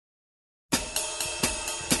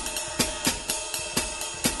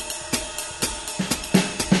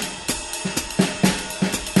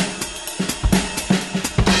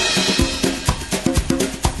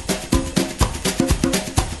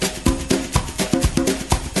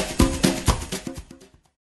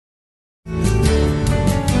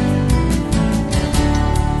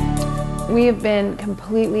We have been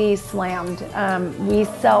completely slammed. We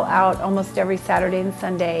sell out almost every Saturday and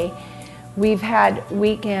Sunday. We've had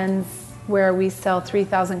weekends where we sell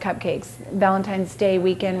 3,000 cupcakes. Valentine's Day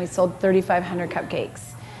weekend, we sold 3,500 cupcakes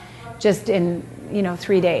just in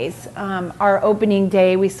 3 days. Our opening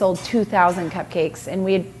day, we sold 2,000 cupcakes, and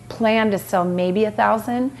we had planned to sell maybe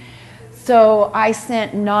 1,000. So I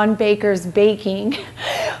sent non-bakers baking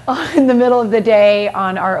in the middle of the day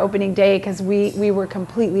on our opening day because we were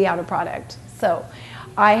completely out of product. So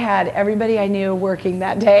I had everybody I knew working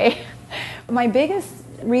that day. My biggest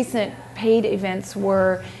recent paid events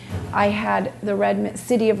were, I had the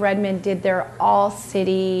City of Redmond did their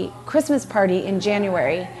all-city Christmas party in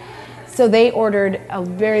January. So they ordered a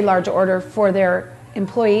very large order for their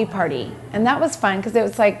employee party. And that was fun because it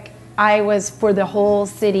was like I was for the whole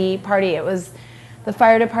city party. It was the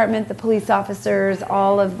fire department, the police officers,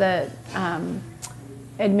 all of the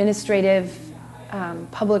administrative,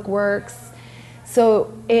 public works.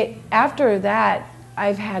 So after that,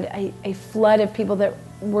 I've had a flood of people that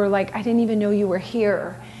were like, I didn't even know you were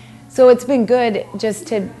here. So it's been good just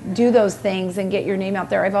to do those things and get your name out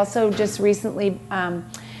there. I've also just recently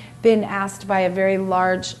been asked by a very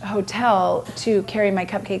large hotel to carry my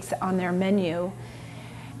cupcakes on their menu.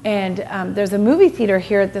 And there's a movie theater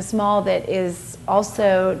here at this mall that is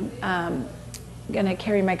also going to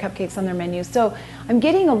carry my cupcakes on their menu. So I'm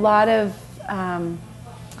getting a lot of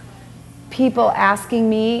people asking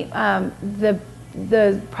me.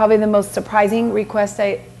 Probably the most surprising request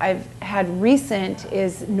I've had recent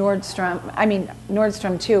is Nordstrom. I mean,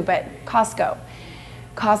 Nordstrom too, but Costco.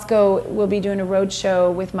 Costco will be doing a road show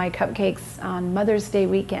with my cupcakes on Mother's Day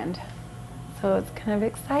weekend. So it's kind of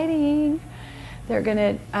exciting. They're going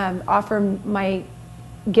to offer my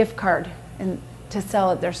gift card to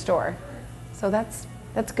sell at their store. So that's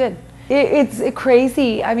good. It's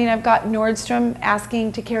crazy. I mean, I've got Nordstrom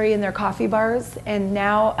asking to carry in their coffee bars, and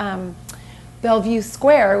now Bellevue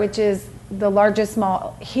Square, which is the largest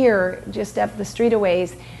mall here, just up the street a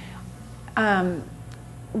ways,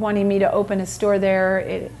 wanting me to open a store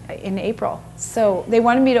there in April. So they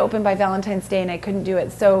wanted me to open by Valentine's Day, and I couldn't do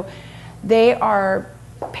it. So they are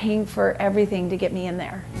paying for everything to get me in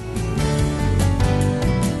there.